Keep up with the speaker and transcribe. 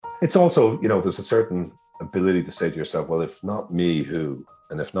It's also, there's a certain ability to say to yourself, well, if not me, who?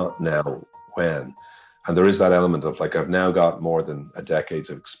 And if not now, when? And there is that element of like, I've now got more than a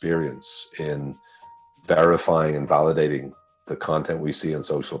decades of experience in verifying and validating the content we see on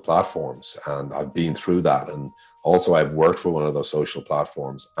social platforms. And I've been through that. And also I've worked for one of those social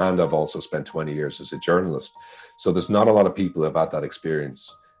platforms, and I've also spent 20 years as a journalist. So there's not a lot of people who have had that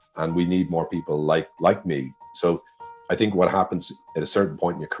experience, and we need more people like me. So I think what happens at a certain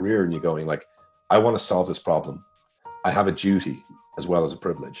point in your career, and you're going like, I want to solve this problem. I have a duty as well as a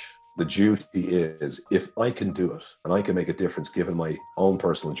privilege. The duty is, if I can do it and I can make a difference given my own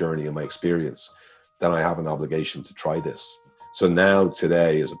personal journey and my experience, then I have an obligation to try this. So now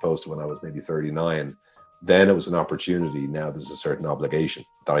today, as opposed to when I was maybe 39, then it was an opportunity. Now there's a certain obligation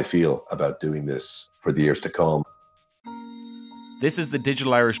that I feel about doing this for the years to come. This is the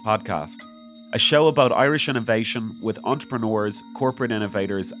Digital Irish Podcast, a show about Irish innovation with entrepreneurs, corporate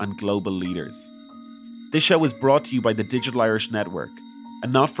innovators, and global leaders. This show is brought to you by the Digital Irish Network, a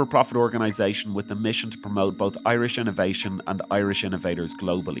not-for-profit organisation with the mission to promote both Irish innovation and Irish innovators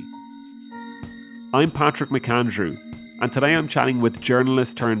globally. I'm Patrick McAndrew, and today I'm chatting with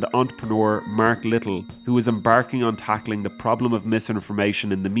journalist turned entrepreneur Mark Little, who is embarking on tackling the problem of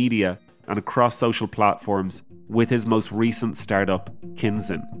misinformation in the media and across social platforms with his most recent startup,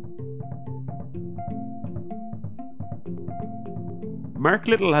 Kinzen. Mark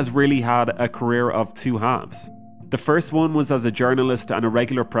Little has really had a career of two halves. The first one was as a journalist and a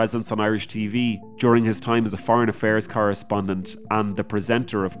regular presence on Irish TV during his time as a foreign affairs correspondent and the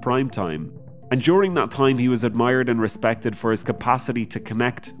presenter of Primetime. And during that time, he was admired and respected for his capacity to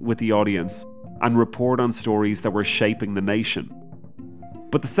connect with the audience and report on stories that were shaping the nation.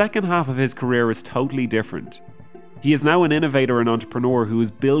 But the second half of his career is totally different. He is now an innovator and entrepreneur who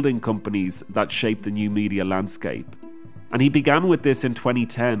is building companies that shape the new media landscape. And he began with this in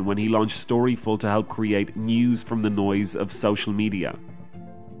 2010 when he launched Storyful to help create news from the noise of social media.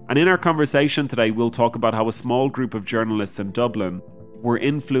 And in our conversation today, we'll talk about how a small group of journalists in Dublin were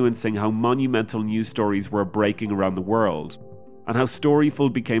influencing how monumental news stories were breaking around the world, and how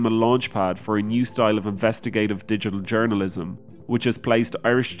Storyful became a launchpad for a new style of investigative digital journalism, which has placed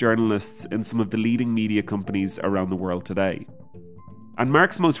Irish journalists in some of the leading media companies around the world today. And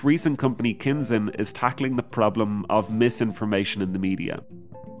Mark's most recent company, Kinzen, is tackling the problem of misinformation in the media.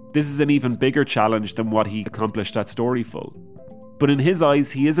 This is an even bigger challenge than what he accomplished at Storyful. But in his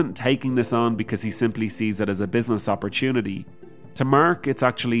eyes, he isn't taking this on because he simply sees it as a business opportunity. To Mark, it's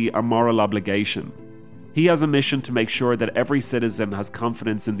actually a moral obligation. He has a mission to make sure that every citizen has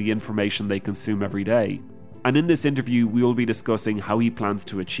confidence in the information they consume every day. And in this interview, we will be discussing how he plans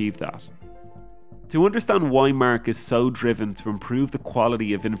to achieve that. To understand why Mark is so driven to improve the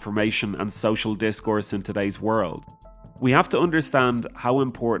quality of information and social discourse in today's world, we have to understand how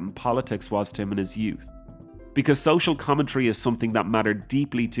important politics was to him in his youth. Because social commentary is something that mattered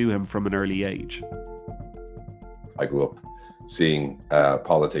deeply to him from an early age. I grew up seeing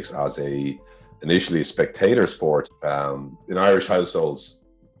politics as initially a spectator sport. In Irish households,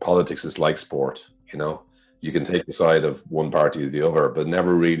 politics is like sport, You can take the side of one party or the other, but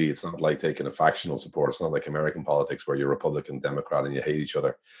never really, it's not like taking a factional support. It's not like American politics where you're Republican, Democrat, and you hate each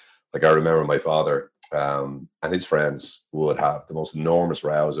other. Like I remember my father and his friends would have the most enormous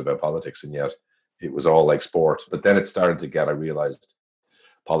rows about politics, and yet it was all like sport. But then it started to I realized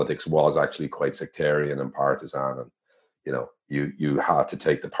politics was actually quite sectarian and partisan, and you had to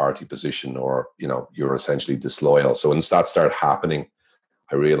take the party position or, you're essentially disloyal. So once that started happening,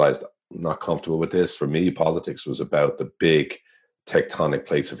 I realized I'm not comfortable with this. For me, politics was about the big tectonic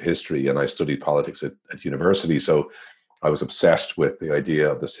plates of history, and I studied politics at university. So I was obsessed with the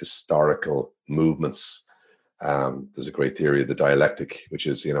idea of this historical movements. There's a great theory of the dialectic, which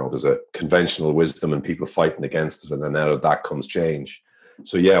is, there's a conventional wisdom and people fighting against it, and then out of that comes change.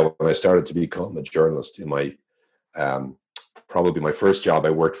 So yeah, when I started to become a journalist in my probably my first job, I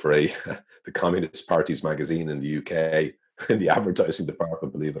worked for the Communist Party's magazine in the UK in the advertising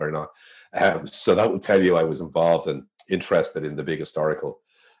department, believe it or not. So that will tell you I was involved and interested in the big historical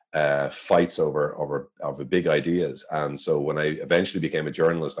fights over big ideas. And so when I eventually became a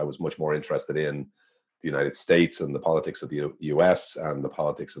journalist, I was much more interested in the United States and the politics of the US and the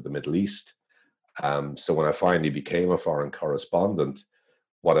politics of the Middle East. So when I finally became a foreign correspondent,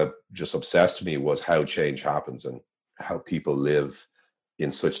 what just obsessed me was how change happens and how people live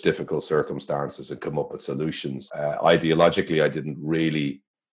in such difficult circumstances and come up with solutions. Ideologically, I didn't really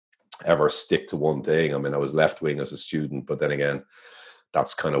ever stick to one thing. I mean, I was left-wing as a student, but then again,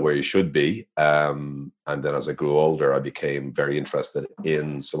 that's kind of where you should be. And then as I grew older, I became very interested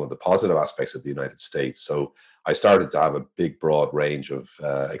in some of the positive aspects of the United States. So I started to have a big, broad range of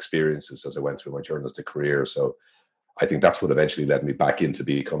experiences as I went through my journalistic career. So I think that's what eventually led me back into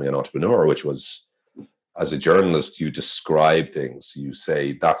becoming an entrepreneur, which was, as a journalist, you describe things. You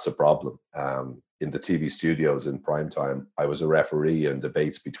say, that's a problem. In the TV studios in prime time, I was a referee in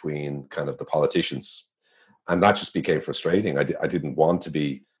debates between kind of the politicians. And that just became frustrating. I didn't want to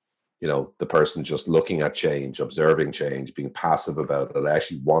be, the person just looking at change, observing change, being passive about it. I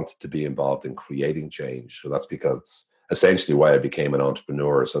actually wanted to be involved in creating change. So that's because essentially why I became an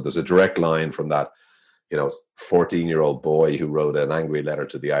entrepreneur. So there's a direct line from that 14-year-old boy who wrote an angry letter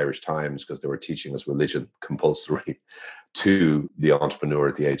to the Irish Times because they were teaching us religion compulsory, to the entrepreneur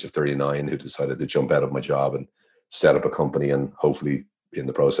at the age of 39 who decided to jump out of my job and set up a company and hopefully in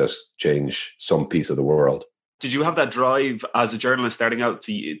the process change some piece of the world. Did you have that drive as a journalist starting out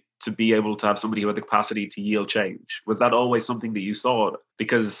to be able to have somebody who had the capacity to yield change? Was that always something that you saw?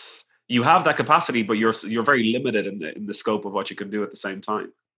 Because you have that capacity, but you're very limited in the scope of what you can do at the same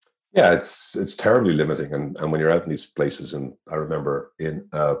time. Yeah, it's terribly limiting. And when you're out in these places, and I remember in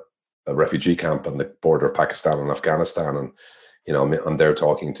a refugee camp on the border of Pakistan and Afghanistan, and I'm there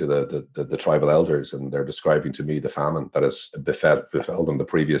talking to the tribal elders, and they're describing to me the famine that has befell them the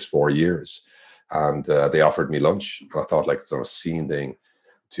previous 4 years. And they offered me lunch. And I thought, like, it's an obscene thing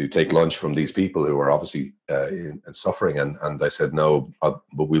to take lunch from these people who are obviously in suffering. And I said, no, but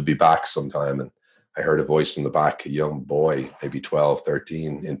we'll be back sometime. And I heard a voice from the back, a young boy, maybe 12,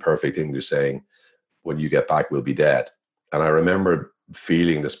 13, in perfect English saying, when you get back, we'll be dead. And I remember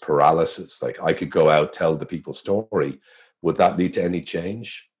feeling this paralysis. Like, I could go out, tell the people's story. Would that lead to any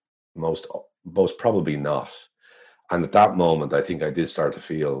change? Most probably not. And at that moment, I think I did start to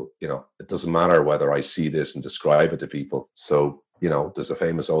feel, it doesn't matter whether I see this and describe it to people. So, there's a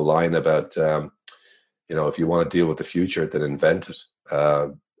famous old line about, if you want to deal with the future, then invent it.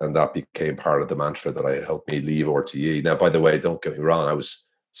 And that became part of the mantra that helped me leave RTE. Now, by the way, don't get me wrong, I was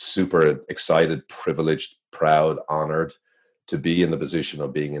super excited, privileged, proud, honored to be in the position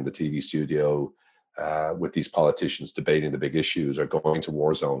of being in the TV studio with these politicians debating the big issues or going to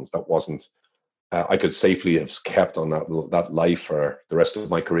war zones. That wasn't, I could safely have kept on that life for the rest of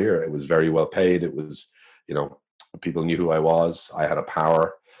my career. It was very well paid. It was, people knew who I was. I had a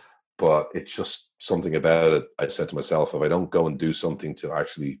power. But it's just something about it. I said to myself, if I don't go and do something to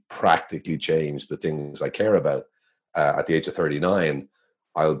actually practically change the things I care about at the age of 39,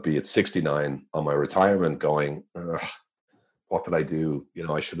 I'll be at 69 on my retirement going, what did I do?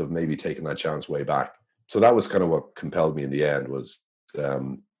 I should have maybe taken that chance way back. So that was kind of what compelled me in the end, was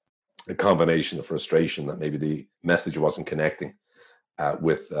a combination of frustration that maybe the message wasn't connecting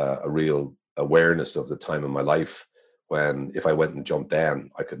with a real awareness of the time in my life when if I went and jumped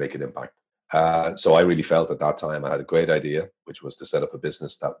then, I could make an impact. So I really felt at that time I had a great idea, which was to set up a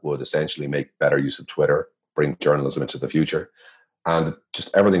business that would essentially make better use of Twitter, bring journalism into the future. And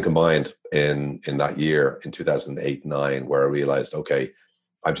just everything combined in that year, in 2008-9, where I realized, okay,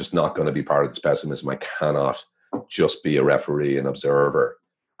 I'm just not going to be part of this pessimism. I cannot just be a referee and observer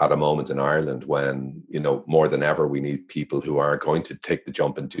at a moment in Ireland when, more than ever, we need people who are going to take the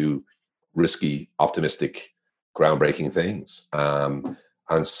jump and do risky, optimistic, groundbreaking things.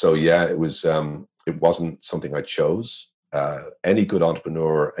 And so, yeah, it wasn't something I chose. Any good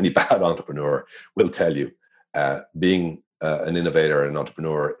entrepreneur, any bad entrepreneur will tell you, being an innovator and an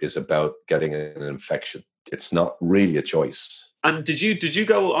entrepreneur is about getting an infection. It's not really a choice. And did you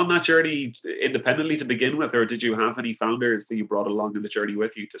go on that journey independently to begin with, or did you have any founders that you brought along in the journey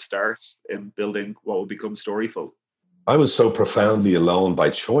with you to start in building what would become Storyful? I was so profoundly alone by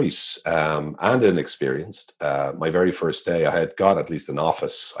choice and inexperienced. My very first day, I had got at least an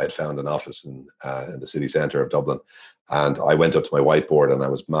office. I had found an office in the city centre of Dublin. And I went up to my whiteboard and I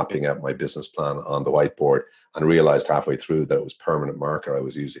was mapping out my business plan on the whiteboard and realized halfway through that it was permanent marker I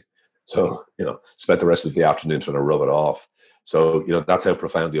was using. So, spent the rest of the afternoon trying to rub it off. So, that's how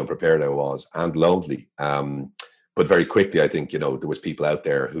profoundly unprepared I was and lonely. But very quickly, I think, there was people out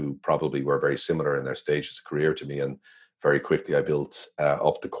there who probably were very similar in their stages of career to me. And very quickly, I built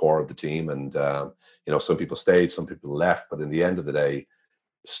up the core of the team. And, some people stayed, some people left. But in the end of the day,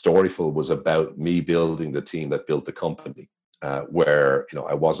 Storyful was about me building the team that built the company, where,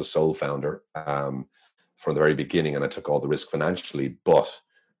 I was a sole founder from the very beginning, and I took all the risk financially. But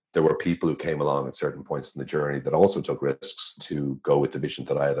there were people who came along at certain points in the journey that also took risks to go with the vision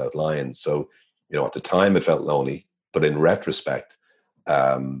that I had outlined. So, at the time it felt lonely, but in retrospect,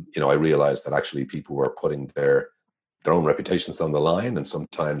 I realized that actually people were putting their own reputations on the line and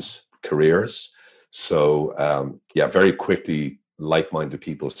sometimes careers. So, very quickly like-minded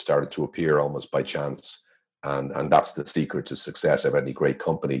people started to appear almost by chance. And that's the secret to success of any great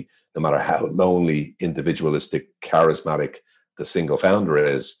company. No matter how lonely, individualistic, charismatic the single founder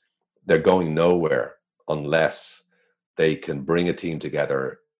is, they're going nowhere unless they can bring a team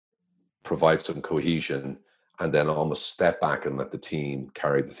together, provide some cohesion, and then almost step back and let the team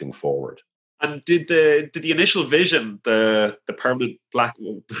carry the thing forward. And did the initial vision, the permanent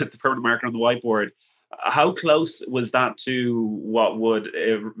the permanent marker on the whiteboard, how close was that to what would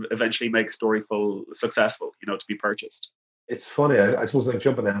eventually make Storyful successful, to be purchased? It's funny. I suppose like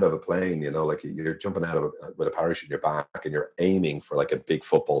jumping out of a plane, like you're jumping out of with a parachute in your back and you're aiming for like a big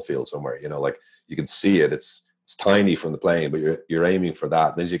football field somewhere, like you can see it. It's tiny from the plane, but you're aiming for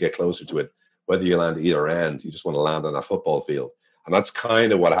that. Then as you get closer to it, whether you land either end, you just want to land on a football field. And that's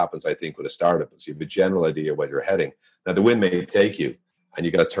kind of what happens, I think, with a startup. So you have a general idea where you're heading. Now the wind may take you and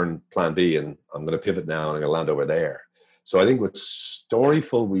you got to turn plan B, and I'm going to pivot now and I'm going to land over there. So I think with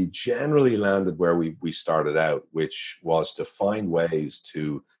Storyful, we generally landed where we started out, which was to find ways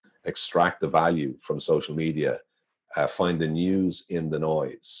to extract the value from social media, find the news in the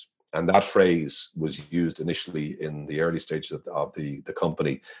noise. And that phrase was used initially in the early stages of the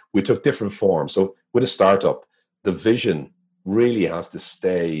company. We took different forms. So with a startup, the vision really has to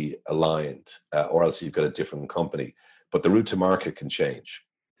stay aligned, or else you've got a different company. But the route to market can change.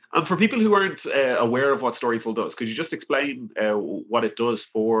 And for people who aren't aware of what Storyful does, could you just explain what it does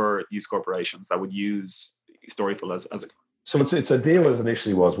for news corporations that would use Storyful as a... So its idea was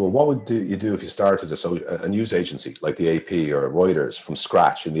initially was, well, what would you do if you started a news agency like the AP or Reuters from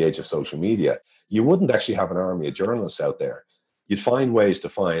scratch in the age of social media? You wouldn't actually have an army of journalists out there. You'd find ways to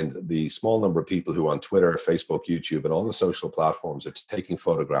find the small number of people who on Twitter, Facebook, YouTube, and all the social platforms are taking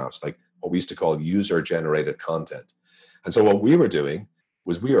photographs, like what we used to call user-generated content. And so what we were doing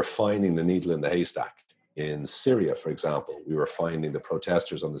was we were finding the needle in the haystack. In Syria, for example, we were finding the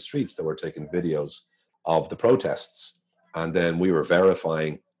protesters on the streets that were taking videos of the protests. And then we were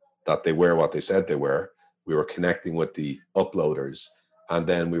verifying that they were what they said they were. We were connecting with the uploaders. And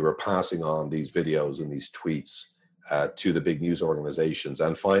then we were passing on these videos and these tweets to the big news organizations.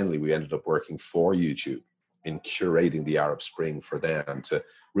 And finally, we ended up working for YouTube in curating the Arab Spring for them to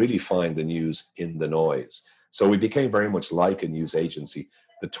really find the news in the noise. So we became very much like a news agency.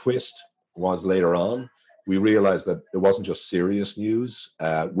 The twist was later on, we realized that it wasn't just serious news.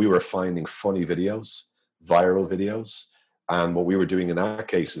 We were finding funny videos, viral videos. And what we were doing in that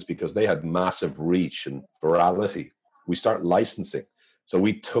case is because they had massive reach and virality, we start licensing. So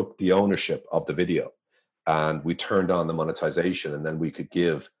we took the ownership of the video and we turned on the monetization, and then we could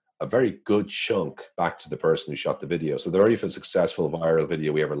give a very good chunk back to the person who shot the video. So the very first successful viral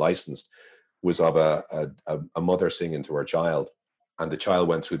video we ever licensed was of a mother singing to her child. And the child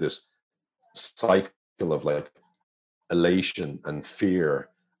went through this cycle of like elation and fear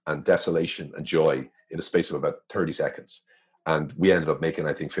and desolation and joy in a space of about 30 seconds. And we ended up making,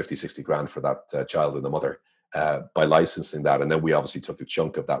 I think, 50, 60 grand for that child and the mother by licensing that. And then we obviously took a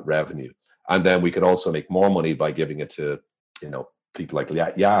chunk of that revenue. And then we could also make more money by giving it to, people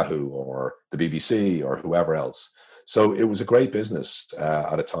like Yahoo or the BBC or whoever else. So it was a great business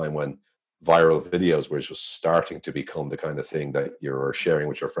at a time when viral videos were just starting to become the kind of thing that you're sharing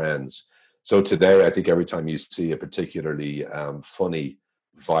with your friends. So today, I think every time you see a particularly funny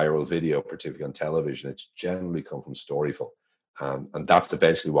viral video, particularly on television, it's generally come from Storyful. And that's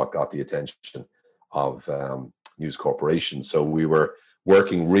eventually what got the attention of News Corporation. So we were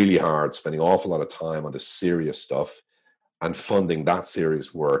working really hard, spending an awful lot of time on the serious stuff and funding that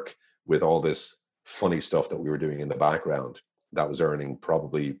serious work with all this funny stuff that we were doing in the background that was earning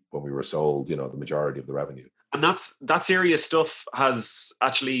probably, when we were sold, the majority of the revenue. And that serious stuff has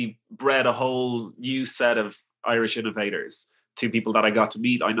actually bred a whole new set of Irish innovators. Two people that I got to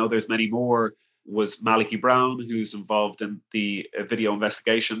meet, I know there's many more, was Malachy Brown, who's involved in the video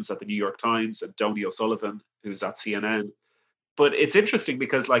investigations at the New York Times, and Donny O'Sullivan, who's at CNN. But it's interesting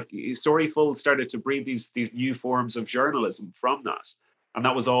because like Storyful started to breed these new forms of journalism from that. And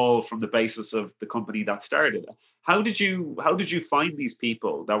that was all from the basis of the company that started it. How did you find these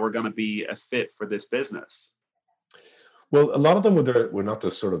people that were going to be a fit for this business? Well, a lot of them were not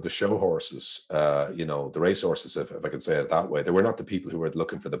the sort of the show horses, the race horses, if I could say it that way. They were not the people who were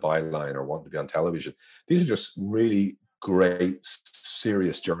looking for the byline or wanting to be on television. These are just really great,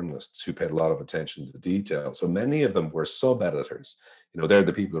 serious journalists who paid a lot of attention to the detail. So many of them were sub-editors. They're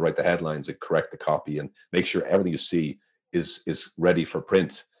the people who write the headlines and correct the copy and make sure everything you see is ready for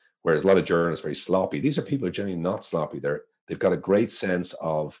print. Whereas a lot of journalists are very sloppy. These are people who are generally not sloppy. They've got a great sense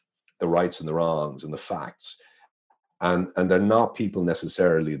of the rights and the wrongs and the facts. And they're not people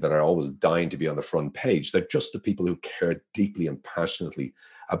necessarily that are always dying to be on the front page. They're just the people who care deeply and passionately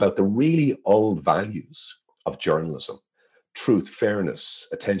about the really old values of journalism: truth, fairness,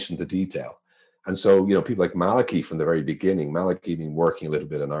 attention to detail. And so, people like Malachy from the very beginning, Malachy been working a little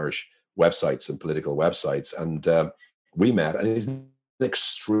bit on Irish websites and political websites. And we met, and he's an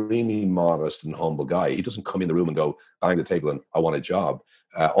extremely modest and humble guy. He doesn't come in the room and go, bang the table and I want a job.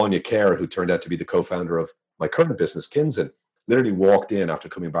 Anya Kerr, who turned out to be the co-founder of my current business, Kinsen, literally walked in after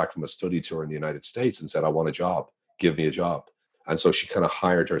coming back from a study tour in the United States and said, I want a job, give me a job. And so she kind of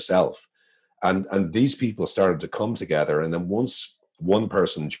hired herself. And these people started to come together. And then once one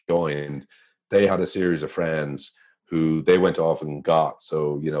person joined, they had a series of friends who they went off and got.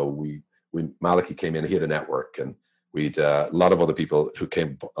 So, when Malachy came in, he had a network, and we'd a lot of other people who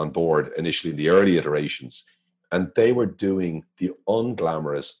came on board initially in the early iterations. And they were doing the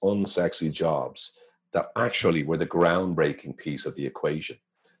unglamorous, unsexy jobs that actually were the groundbreaking piece of the equation.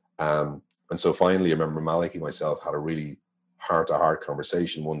 And so finally, I remember Malachy and myself had a really heart-to-heart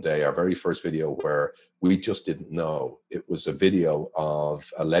conversation one day, our very first video, where we just didn't know. It was a video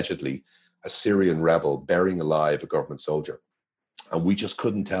of allegedly a Syrian rebel burying alive a government soldier. And we just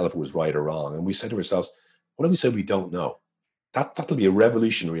couldn't tell if it was right or wrong. And we said to ourselves, what if we say we don't know? That'll be a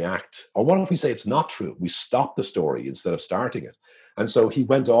revolutionary act. Or what if we say it's not true? We stop the story instead of starting it. And so he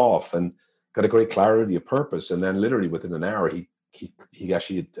went off and got a great clarity of purpose. And then literally within an hour, he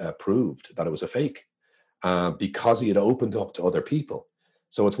actually had proved that it was a fake because he had opened up to other people.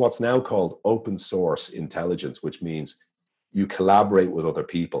 So it's what's now called open source intelligence, which means you collaborate with other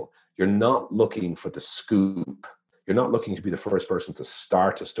people. You're not looking for the scoop. You're not looking to be the first person to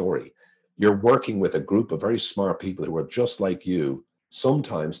start a story. You're working with a group of very smart people who are just like you,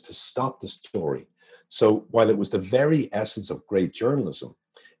 sometimes to stop the story. So while it was the very essence of great journalism,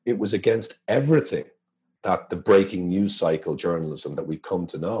 it was against everything that the breaking news cycle journalism that we've come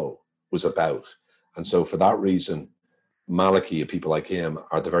to know was about. And so for that reason, Malachy and people like him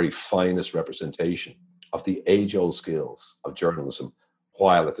are the very finest representation of the age-old skills of journalism,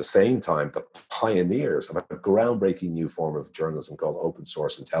 while at the same time, the pioneers of a groundbreaking new form of journalism called open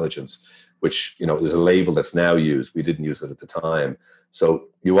source intelligence, which, is a label that's now used. We didn't use it at the time. So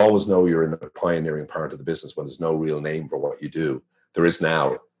you always know you're in a pioneering part of the business when there's no real name for what you do. There is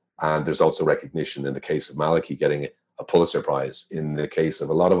now. And there's also recognition in the case of Malachy getting a Pulitzer Prize. In the case of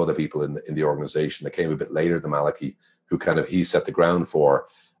a lot of other people in the organization that came a bit later than Malachy, who he set the ground for,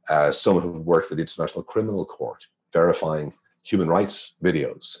 some who worked for the International Criminal Court, verifying human rights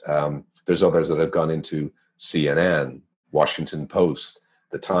videos. There's others that have gone into CNN, Washington Post,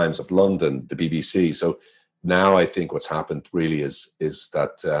 the Times of London, the BBC. So now I think what's happened really is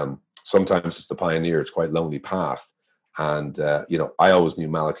that sometimes it's the pioneer, it's quite lonely path. And, I always knew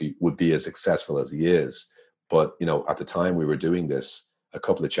Malachy would be as successful as he is. But, at the time we were doing this, a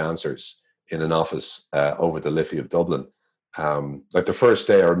couple of chancers in an office over the Liffey of Dublin, like the first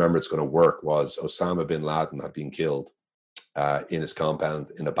day I remember it's going to work was Osama bin Laden had been killed in his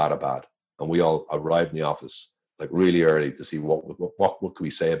compound in Abbottabad. And we all arrived in the office like really early to see what could we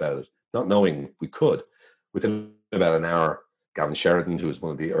say about it, not knowing we could. Within about an hour, Gavin Sheridan, who was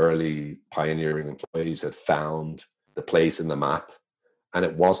one of the early pioneering employees, had found the place in the map, and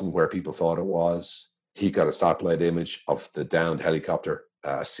it wasn't where people thought it was. He got a satellite image of the downed helicopter,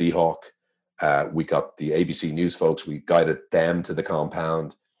 Seahawk. We got the ABC News folks. We guided them to the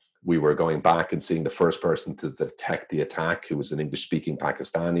compound. We were going back and seeing the first person to detect the attack, who was an English-speaking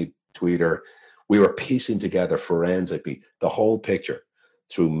Pakistani tweeter. We were piecing together forensically the whole picture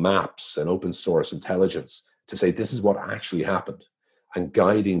through maps and open source intelligence to say this is what actually happened, and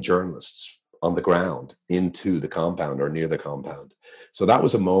guiding journalists on the ground into the compound or near the compound. So that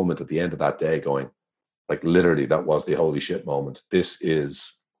was a moment at the end of that day going, like literally, that was the holy shit moment. This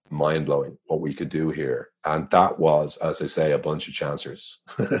is mind-blowing what we could do here. And that was, as I say, a bunch of chancers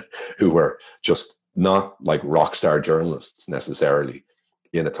who were just not like rock star journalists necessarily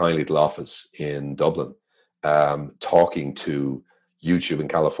in a tiny little office in Dublin, talking to YouTube in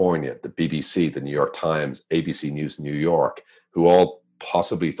California, the BBC, the New York Times, ABC News New York, who all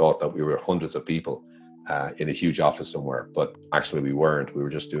possibly thought that we were hundreds of people in a huge office somewhere, but actually we weren't. We were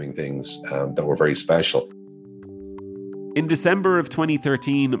just doing things that were very special. In December of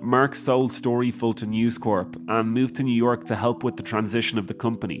 2013, Mark sold Storyful to News Corp and moved to New York to help with the transition of the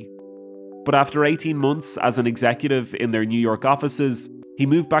company. But after 18 months as an executive in their New York offices, he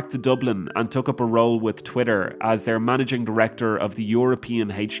moved back to Dublin and took up a role with Twitter as their managing director of the European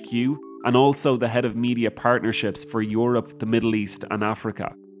HQ and also the head of media partnerships for Europe, the Middle East and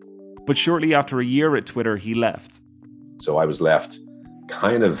Africa. But shortly after a year at Twitter, he left. So I was left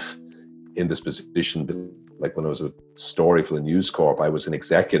kind of in this position like when I was with Storyful and News Corp, I was an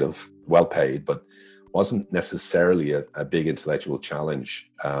executive, well paid, but wasn't necessarily a big intellectual challenge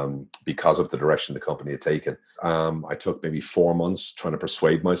because of the direction the company had taken. I took maybe 4 months trying to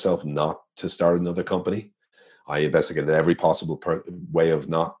persuade myself not to start another company. I investigated every possible way of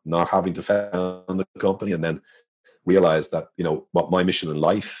not having to found the company, and then realized that, what my mission in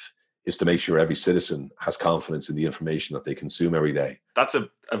life is to make sure every citizen has confidence in the information that they consume every day. That's a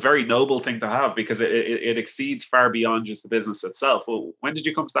very noble thing to have, because it exceeds far beyond just the business itself. Well, when did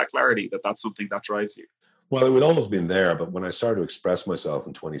you come to that clarity that that's something that drives you? Well, it would always been there, but when I started to express myself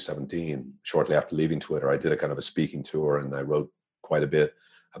in 2017, shortly after leaving Twitter, I did a kind of a speaking tour, and I wrote quite a bit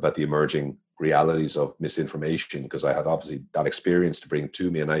about the emerging realities of misinformation, because I had obviously that experience to bring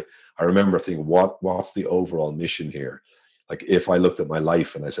to me. And I remember thinking, what's the overall mission here? Like, if I looked at my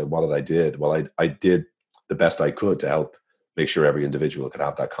life and I said, what did I did? Well, I did the best I could to help make sure every individual could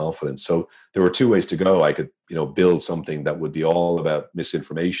have that confidence. So there were two ways to go. I could, build something that would be all about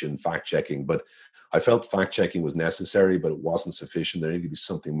misinformation, fact checking, but I felt fact checking was necessary, but it wasn't sufficient. There needed to be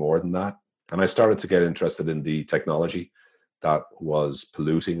something more than that. And I started to get interested in the technology that was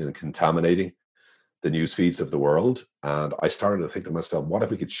polluting and contaminating the news feeds of the world. And I started to think to myself, what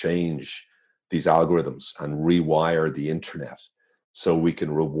if we could change these algorithms and rewire the internet so we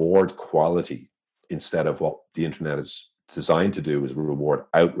can reward quality instead of what the internet is designed to do, is reward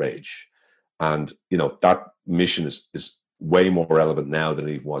outrage. And, that mission is way more relevant now than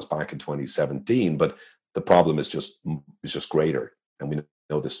it even was back in 2017. But the problem is just greater. And we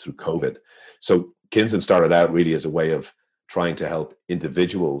know this through COVID. So Kinzen started out really as a way of trying to help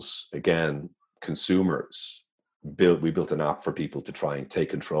individuals, again, consumers. We built an app for people to try and take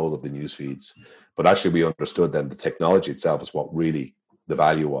control of the news feeds. But actually, we understood then the technology itself is what really the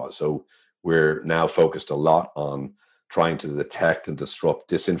value was. So we're now focused a lot on trying to detect and disrupt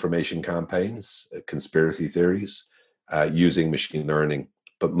disinformation campaigns, conspiracy theories, using machine learning,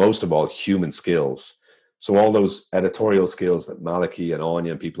 but most of all, human skills. So all those editorial skills that Malachy and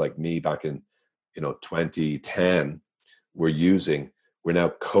Anya and people like me back in 2010 were using, we're now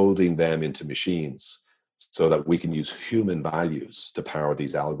coding them into machines so that we can use human values to power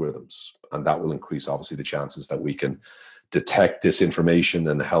these algorithms. And that will increase, obviously, the chances that we can detect disinformation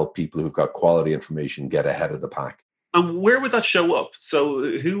and help people who've got quality information get ahead of the pack. And where would that show up?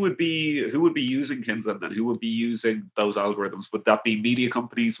 So who would be using Kinzen then? Who would be using those algorithms? Would that be media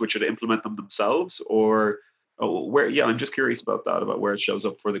companies which would implement them themselves, or where? Yeah, I'm just curious about that, about where it shows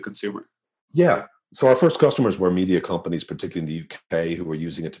up for the consumer. Yeah. So our first customers were media companies, particularly in the UK, who were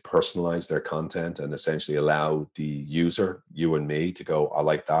using it to personalize their content and essentially allow the user, you and me, to go, I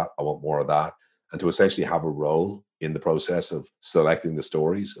like that, I want more of that, and to essentially have a role in the process of selecting the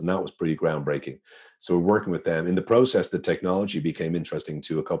stories. And that was pretty groundbreaking. So we're working with them. In the process, the technology became interesting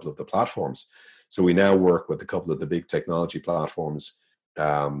to a couple of the platforms. So we now work with a couple of the big technology platforms,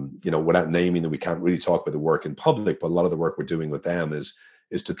 without naming them, we can't really talk about the work in public, but a lot of the work we're doing with them is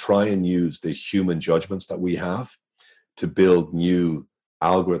to try and use the human judgments that we have to build new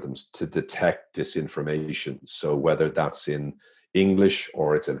algorithms to detect disinformation. So whether that's in English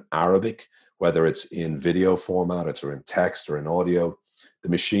or it's in Arabic, whether it's in video format, or in text or in audio, the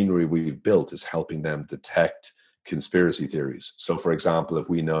machinery we've built is helping them detect conspiracy theories. So for example, if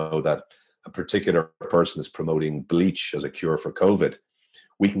we know that a particular person is promoting bleach as a cure for COVID,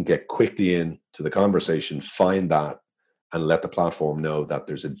 we can get quickly into the conversation, find that, and let the platform know that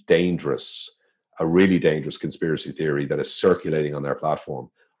there's a really dangerous conspiracy theory that is circulating on their platform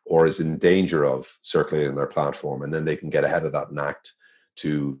or is in danger of circulating on their platform. And then they can get ahead of that and act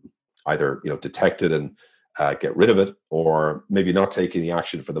to either detect it and get rid of it, or maybe not take any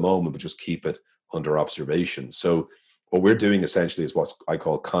action for the moment, but just keep it under observation. So what we're doing essentially is what I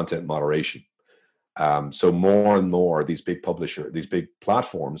call content moderation. So more and more, these big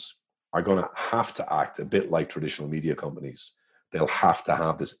platforms are going to have to act a bit like traditional media companies. They'll have to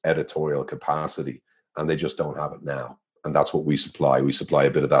have this editorial capacity, and they just don't have it now. And that's what we supply. We supply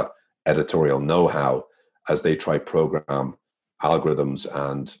a bit of that editorial know-how as they try program algorithms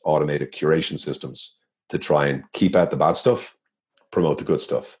and automated curation systems to try and keep out the bad stuff, promote the good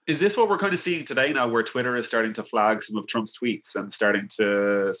stuff. Is this what we're kind of seeing today now, where Twitter is starting to flag some of Trump's tweets and starting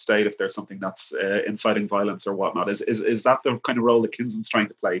to state if there's something that's inciting violence or whatnot? Is that the kind of role that Kinzen's trying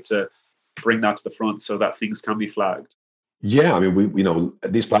to play to bring that to the front so that things can be flagged? Yeah, I mean,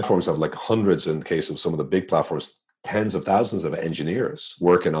 these platforms have like hundreds, in the case of some of the big platforms, tens of thousands of engineers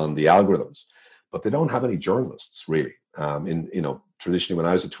working on the algorithms, but they don't have any journalists really. Traditionally, when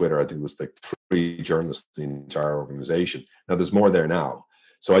I was at Twitter, I think it was like 3 journalists in the entire organization. Now there's more there now.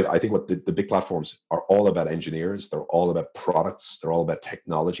 So I think what the big platforms are all about engineers. They're all about products. They're all about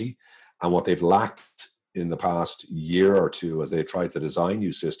technology. And what they've lacked in the past year or two as they try to design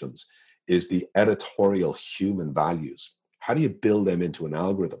new systems is the editorial human values. How do you build them into an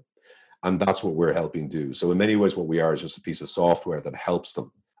algorithm? And that's what we're helping do. So in many ways, what we are is just a piece of software that helps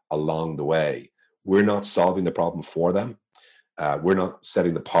them along the way. We're not solving the problem for them. We're not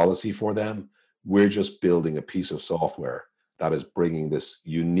setting the policy for them. We're just building a piece of software that is bringing this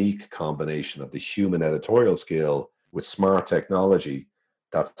unique combination of the human editorial skill with smart technology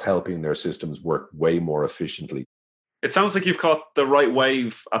that's helping their systems work way more efficiently. It sounds like you've caught the right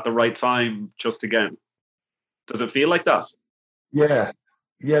wave at the right time just again. Does it feel like that? Yeah.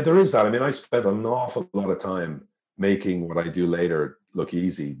 Yeah, there is that. I mean, I spent an awful lot of time making what I do later look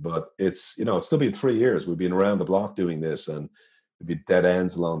easy, but it's, it's still been 3 years. We've been around the block doing this, and there'd be dead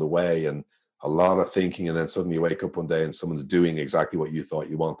ends along the way and a lot of thinking. And then suddenly you wake up one day and someone's doing exactly what you thought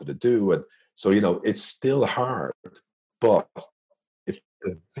you wanted to do. And so, it's still hard, but if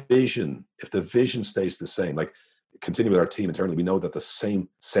the vision stays the same, like continue with our team internally, we know that the same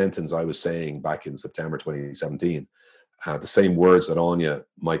sentence I was saying back in September 2017, the same words that Anya,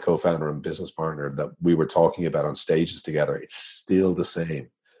 my co-founder and business partner, that we were talking about on stages together, it's still the same,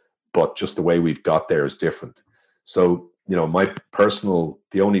 but just the way we've got there is different. So,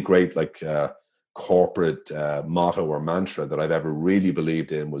 the only great corporate motto or mantra that I've ever really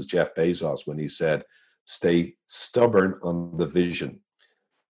believed in was Jeff Bezos, when he said, stay stubborn on the vision,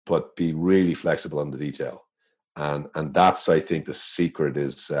 but be really flexible on the detail. And that's, I think, the secret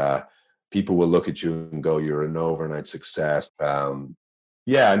is people will look at you and go, you're an overnight success. And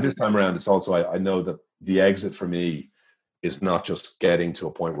this time around, it's also, I know that the exit for me is not just getting to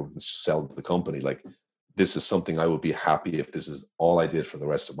a point where we can sell the company. Like, this is something I would be happy if this is all I did for the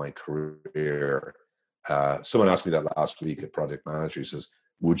rest of my career. Someone asked me that last week at Project Manager. He says,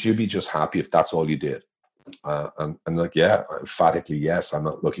 would you be just happy if that's all you did? And like, yeah, emphatically, yes. I'm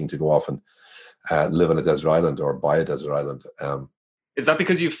not looking to go off and live on a desert island or buy a desert island. Is that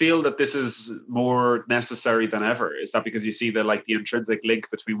because you feel that this is more necessary than ever? Is that because you see the intrinsic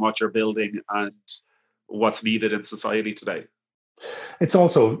link between what you're building and what's needed in society today? It's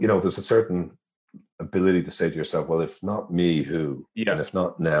also, there's a certain ability to say to yourself, well, if not me, who? Yeah. And if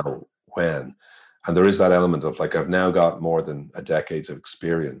not now, when? And there is that element of I've now got more than a decades of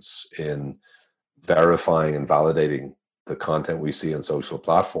experience in verifying and validating the content we see on social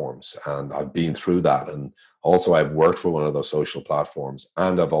platforms. And I've been through that. And also I've worked for one of those social platforms,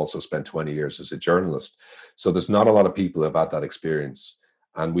 and I've also spent 20 years as a journalist. So there's not a lot of people who have had that experience.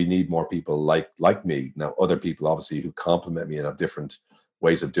 And we need more people like me. Now, other people, obviously, who complement me and have different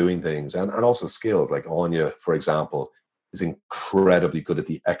ways of doing things, and also skills. Like Anya, for example, is incredibly good at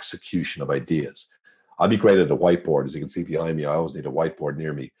the execution of ideas. I'd be great at a whiteboard. As you can see behind me, I always need a whiteboard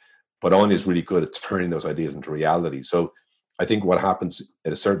near me. But Anya is really good at turning those ideas into reality. So I think what happens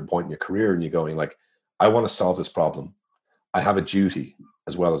at a certain point in your career, and you're going I want to solve this problem. I have a duty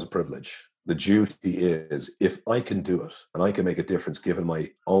as well as a privilege. The duty is, if I can do it and I can make a difference given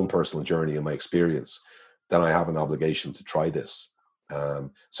my own personal journey and my experience, then I have an obligation to try this.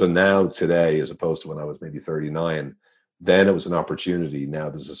 So now today, as opposed to when I was maybe 39, then it was an opportunity. Now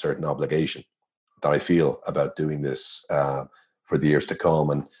there's a certain obligation that I feel about doing this for the years to come.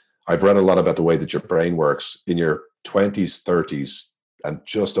 And I've read a lot about the way that your brain works. In your 20s, 30s, and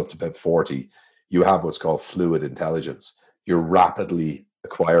just up to about 40, you have what's called fluid intelligence. You're rapidly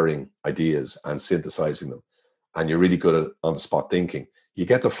acquiring ideas and synthesizing them. And you're really good at on-the-spot thinking. You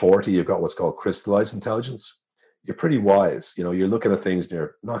get to 40, you've got what's called crystallized intelligence. You're pretty wise. You're looking at things and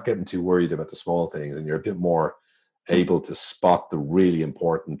you're not getting too worried about the small things, and you're a bit more able to spot the really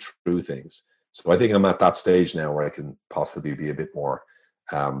important, true things. So I think I'm at that stage now where I can possibly be a bit more,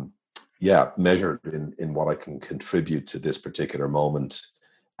 measured in what I can contribute to this particular moment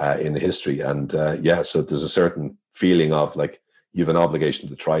in the history. And so there's a certain feeling of you have an obligation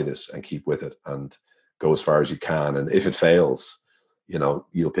to try this and keep with it and go as far as you can. And if it fails,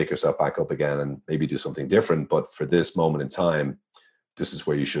 you'll pick yourself back up again and maybe do something different. But for this moment in time, this is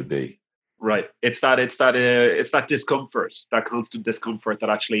where you should be. Right. It's that discomfort, that constant discomfort that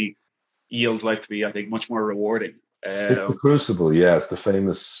actually yields life to be, I think, much more rewarding. It's the crucible. Yeah. It's the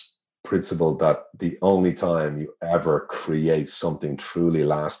famous principle that the only time you ever create something truly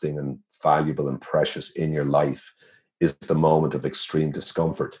lasting and valuable and precious in your life is the moment of extreme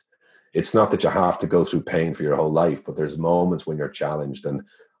discomfort. It's not that you have to go through pain for your whole life, but there's moments when you're challenged. And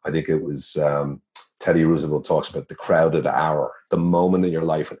I think it was Teddy Roosevelt talks about the crowded hour, the moment in your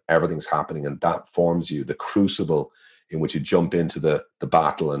life when everything's happening and that forms you, the crucible in which you jump into the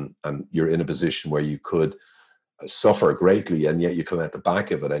battle and you're in a position where you could suffer greatly, and yet you come at the back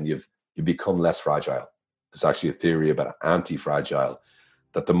of it and you become less fragile. There's actually a theory about anti-fragile,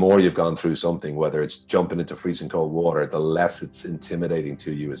 that the more you've gone through something, whether it's jumping into freezing cold water, the less it's intimidating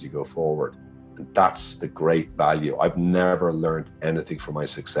to you as you go forward. And that's the great value. I've never learned anything from my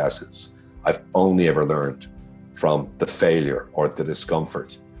successes. I've only ever learned from the failure or the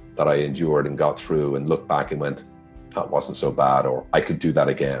discomfort that I endured and got through, and looked back and went, that wasn't so bad, or I could do that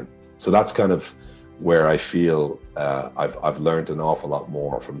again. So that's kind of where I feel I've learned an awful lot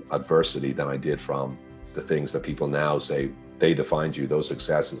more from adversity than I did from the things that people now say they defined you, those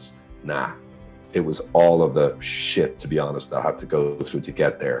successes. Nah, it was all of the shit, to be honest, that I had to go through to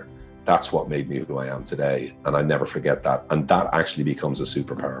get there. That's what made me who I am today. And I never forget that. And that actually becomes a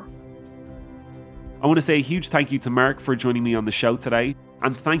superpower. I want to say a huge thank you to Mark for joining me on the show today.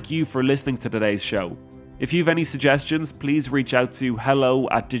 And thank you for listening to today's show. If you have any suggestions, please reach out to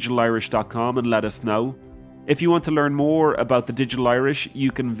hello@digitalirish.com and let us know. If you want to learn more about the Digital Irish, you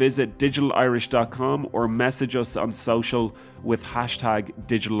can visit digitalirish.com or message us on social with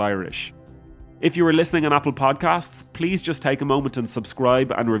 #DigitalIrish. If you are listening on Apple Podcasts, please just take a moment and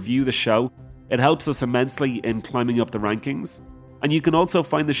subscribe and review the show. It helps us immensely in climbing up the rankings. And you can also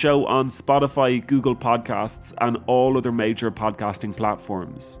find the show on Spotify, Google Podcasts, and all other major podcasting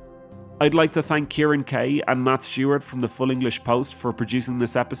platforms. I'd like to thank Kieran Kay and Matt Stewart from the Full English Post for producing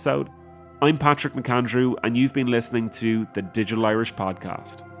this episode. I'm Patrick McAndrew, and you've been listening to the Digital Irish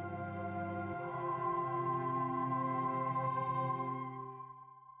Podcast.